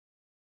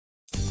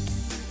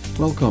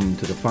Welcome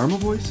to the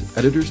PharmaVOICE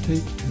Editor's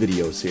Take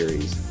video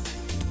series,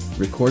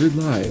 recorded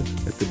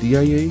live at the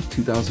DIA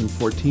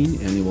 2014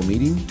 annual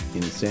meeting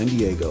in San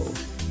Diego,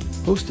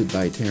 hosted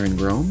by Taryn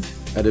Grome,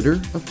 editor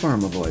of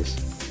PharmaVOICE.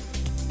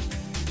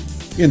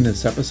 In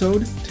this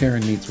episode,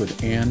 Taryn meets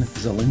with Anne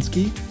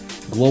Zielinski,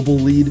 Global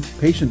Lead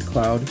Patient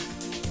Cloud,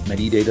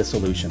 Medidata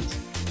Solutions.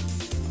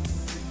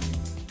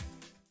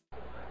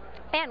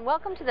 Anne,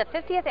 welcome to the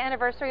 50th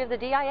anniversary of the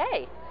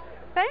DIA.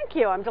 Thank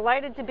you. I'm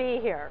delighted to be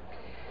here.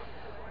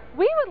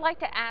 We would like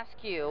to ask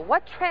you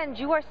what trends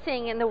you are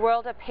seeing in the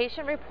world of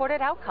patient-reported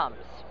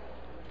outcomes.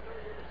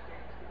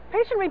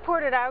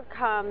 Patient-reported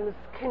outcomes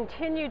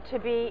continue to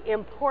be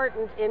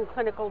important in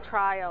clinical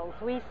trials.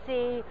 We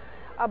see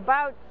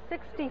about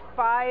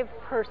 65%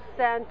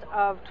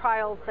 of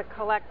trials that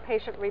collect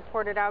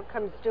patient-reported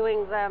outcomes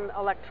doing them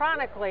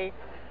electronically,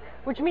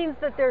 which means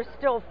that there's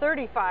still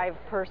 35%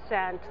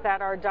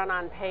 that are done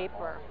on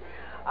paper.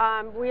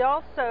 We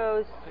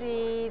also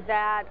see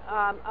that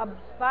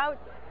about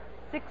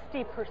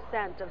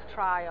 60% of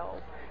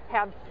trials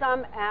have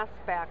some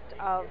aspect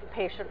of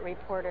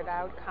patient-reported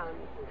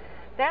outcomes.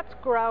 That's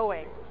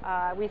growing.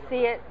 We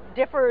see it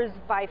differs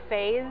by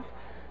phase.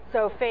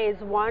 So phase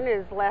 1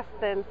 is less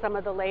than some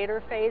of the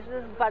later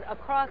phases, but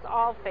across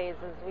all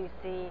phases we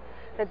see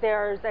that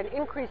there's an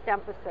increased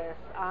emphasis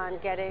on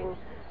getting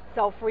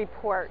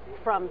self-report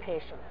from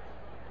patients.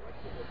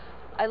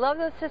 I love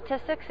those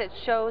statistics. It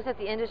shows that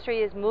the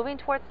industry is moving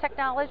towards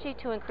technology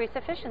to increase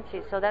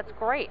efficiency, so that's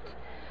great.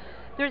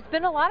 There's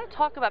been a lot of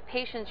talk about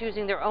patients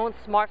using their own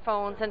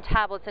smartphones and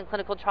tablets in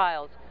clinical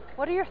trials.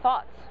 What are your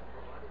thoughts?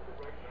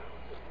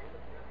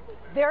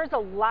 There's a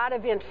lot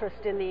of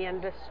interest in the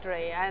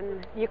industry,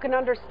 and you can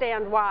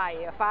understand why.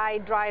 If I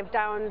drive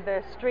down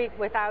the street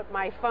without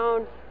my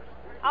phone,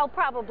 I'll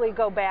probably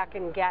go back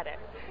and get it.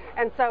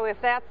 And so if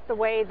that's the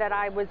way that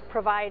I was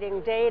providing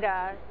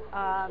data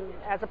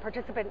as a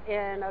participant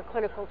in a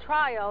clinical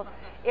trial,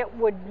 it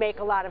would make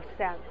a lot of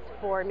sense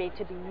for me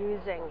to be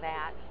using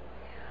that.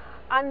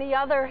 On the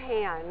other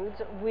hand,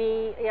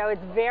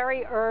 it's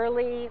very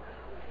early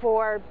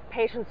for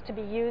patients to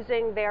be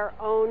using their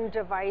own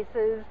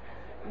devices.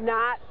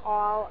 Not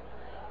all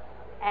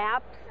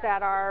apps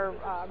that are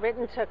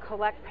written to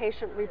collect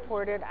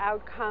patient-reported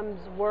outcomes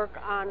work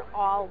on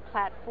all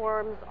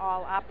platforms,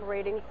 all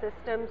operating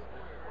systems,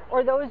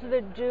 or those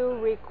that do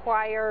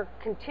require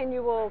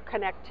continual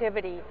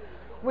connectivity,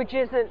 which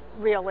isn't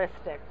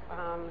realistic.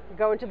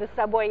 Go into the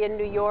subway in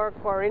New York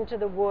or into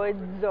the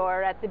woods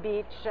or at the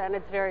beach, and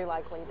it's very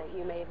likely that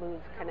you may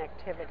lose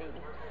connectivity.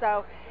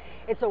 So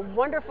it's a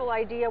wonderful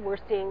idea. We're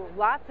seeing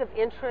lots of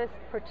interest,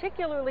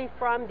 particularly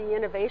from the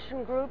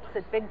innovation groups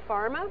at Big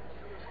Pharma,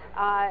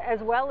 as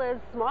well as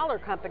smaller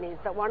companies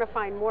that want to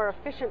find more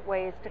efficient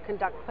ways to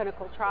conduct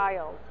clinical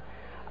trials.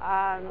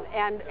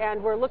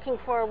 And we're looking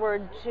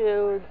forward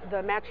to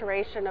the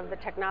maturation of the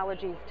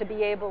technologies to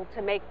be able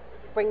to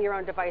bring your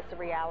own device a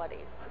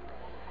reality.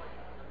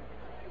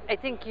 I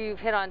think you've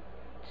hit on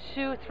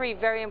 2-3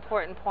 very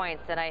important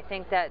points, and I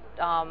think that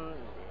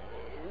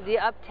the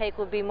uptake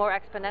will be more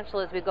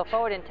exponential as we go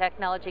forward and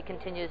technology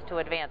continues to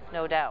advance,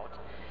 no doubt.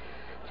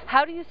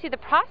 How do you see the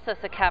process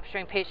of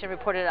capturing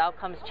patient-reported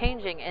outcomes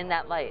changing in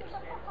that light?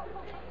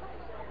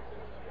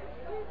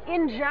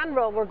 In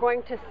general, we're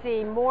going to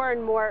see more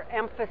and more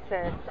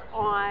emphasis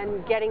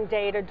on getting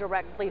data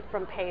directly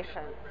from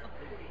patients.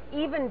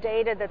 Even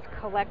data that's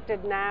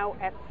collected now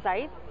at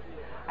sites,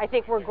 I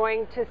think we're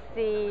going to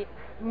see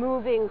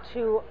moving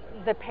to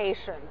the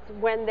patients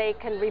when they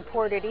can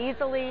report it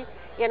easily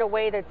in a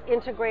way that's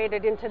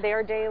integrated into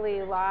their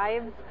daily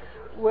lives.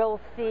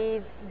 We'll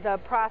see the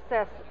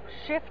process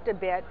shift a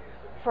bit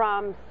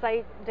from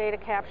site data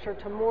capture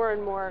to more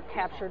and more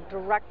captured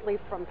directly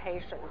from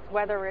patients,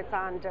 whether it's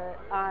on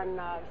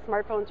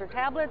smartphones or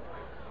tablets,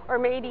 or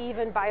maybe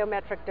even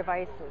biometric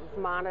devices,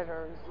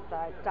 monitors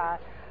that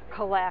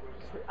collect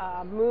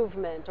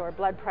movement or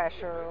blood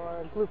pressure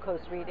or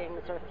glucose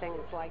readings or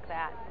things like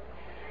that.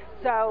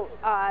 So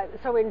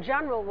in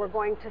general, we're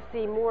going to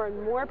see more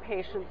and more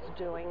patients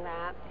doing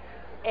that,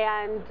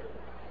 and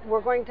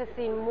we're going to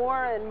see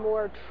more and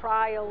more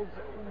trials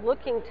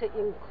looking to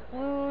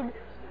include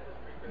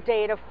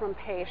data from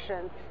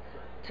patients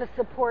to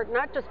support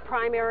not just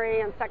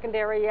primary and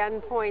secondary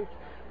endpoints,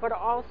 but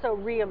also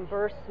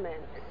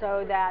reimbursement,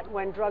 so that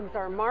when drugs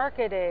are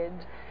marketed,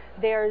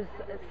 there's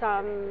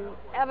some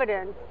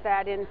evidence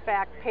that in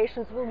fact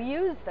patients will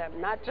use them,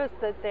 not just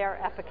that they're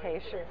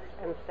efficacious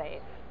and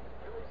safe.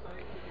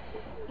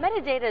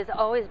 Medidata has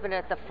always been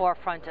at the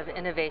forefront of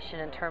innovation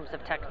in terms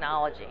of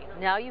technology.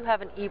 Now you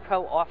have an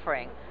ePro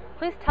offering.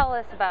 Please tell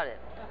us about it.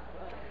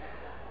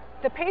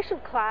 The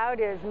Patient Cloud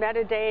is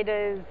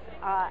Medidata's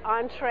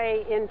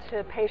entree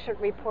into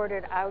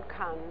patient-reported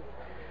outcomes.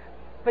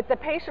 But the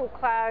Patient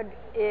Cloud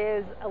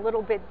is a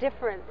little bit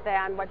different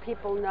than what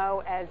people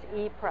know as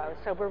ePro.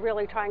 So we're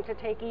really trying to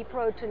take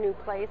ePro to new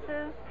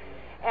places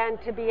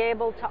and to be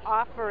able to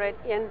offer it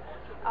in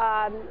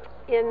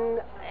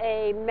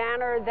a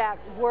manner that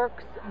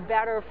works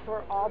better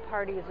for all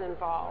parties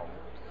involved.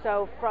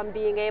 So from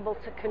being able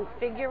to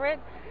configure it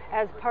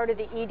as part of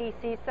the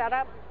EDC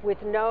setup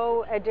with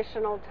no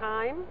additional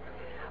time,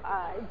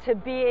 to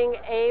being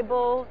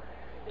able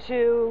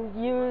to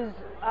use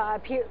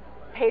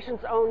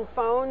patients' own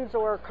phones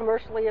or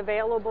commercially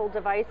available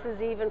devices,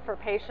 even for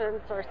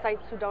patients or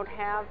sites who don't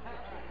have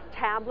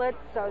tablets,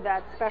 so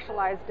that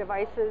specialized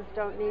devices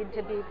don't need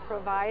to be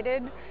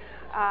provided.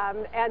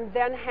 And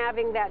then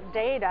having that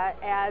data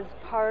as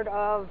part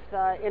of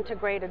the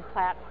integrated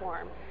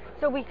platform.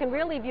 So we can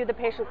really view the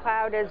patient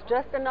cloud as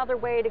just another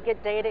way to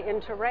get data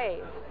into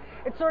Rave.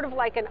 It's sort of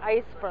like an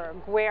iceberg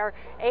where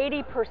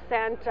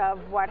 80% of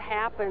what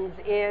happens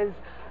is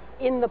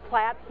in the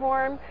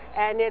platform,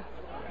 and it's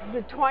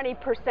the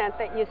 20%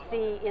 that you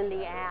see in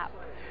the app.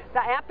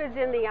 The app is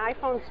in the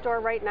iPhone store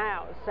right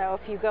now, so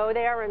if you go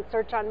there and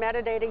search on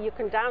Medidata, you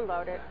can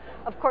download it.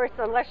 Of course,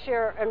 unless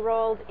you're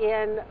enrolled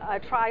in a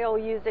trial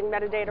using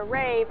Medidata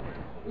Rave,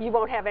 you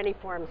won't have any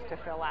forms to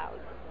fill out.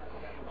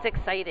 It's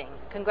exciting.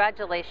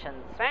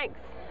 Congratulations. Thanks.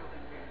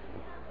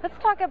 Let's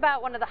talk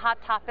about one of the hot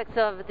topics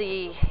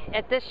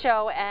at this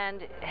show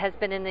and has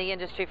been in the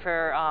industry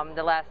for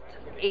the last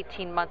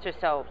 18 months or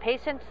so,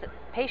 patient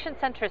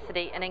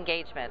centricity and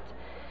engagement.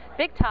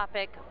 Big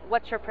topic.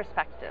 What's your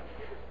perspective?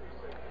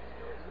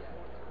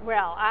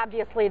 Well,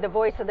 obviously the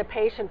voice of the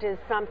patient is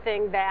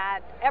something that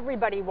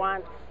everybody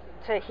wants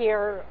to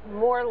hear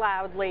more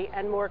loudly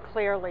and more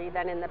clearly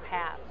than in the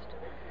past.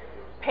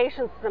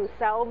 Patients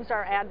themselves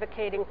are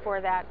advocating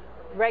for that.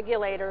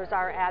 Regulators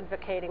are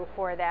advocating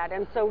for that.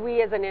 And so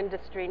we as an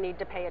industry need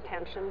to pay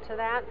attention to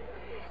that.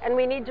 And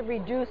we need to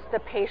reduce the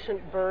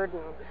patient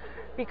burden.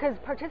 Because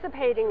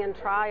participating in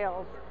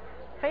trials,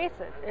 face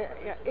it,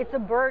 it's a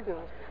burden.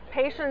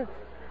 Patients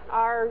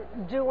are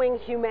doing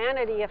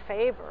humanity a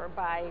favor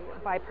by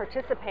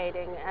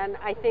participating, and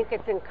I think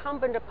it's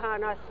incumbent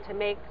upon us to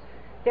make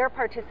their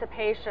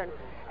participation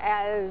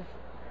as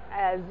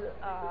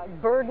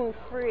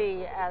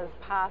burden-free as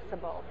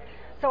possible.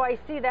 So I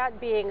see that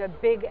being a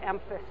big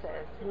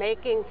emphasis,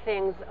 making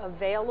things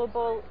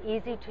available,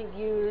 easy to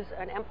use,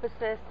 an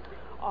emphasis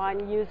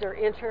on user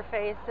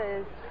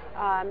interfaces,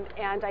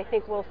 and I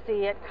think we'll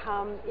see it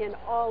come in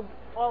all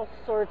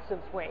sorts of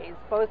ways,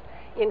 both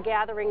in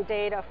gathering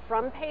data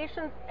from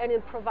patients and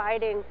in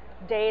providing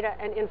data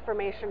and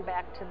information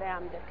back to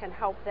them that can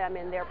help them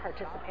in their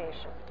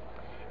participation.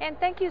 And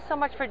thank you so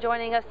much for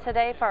joining us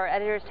today for our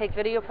Editors Take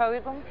Video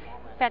program.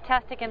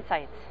 Fantastic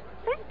insights.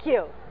 Thank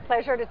you.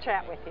 Pleasure to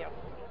chat with you.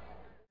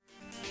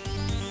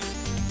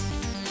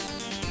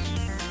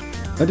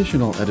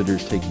 Additional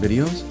Editors Take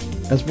videos,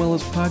 as well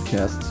as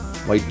podcasts,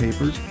 white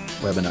papers,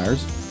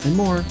 webinars, and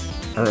more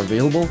are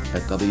available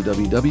at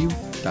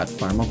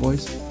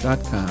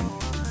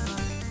www.pharmavoice.com.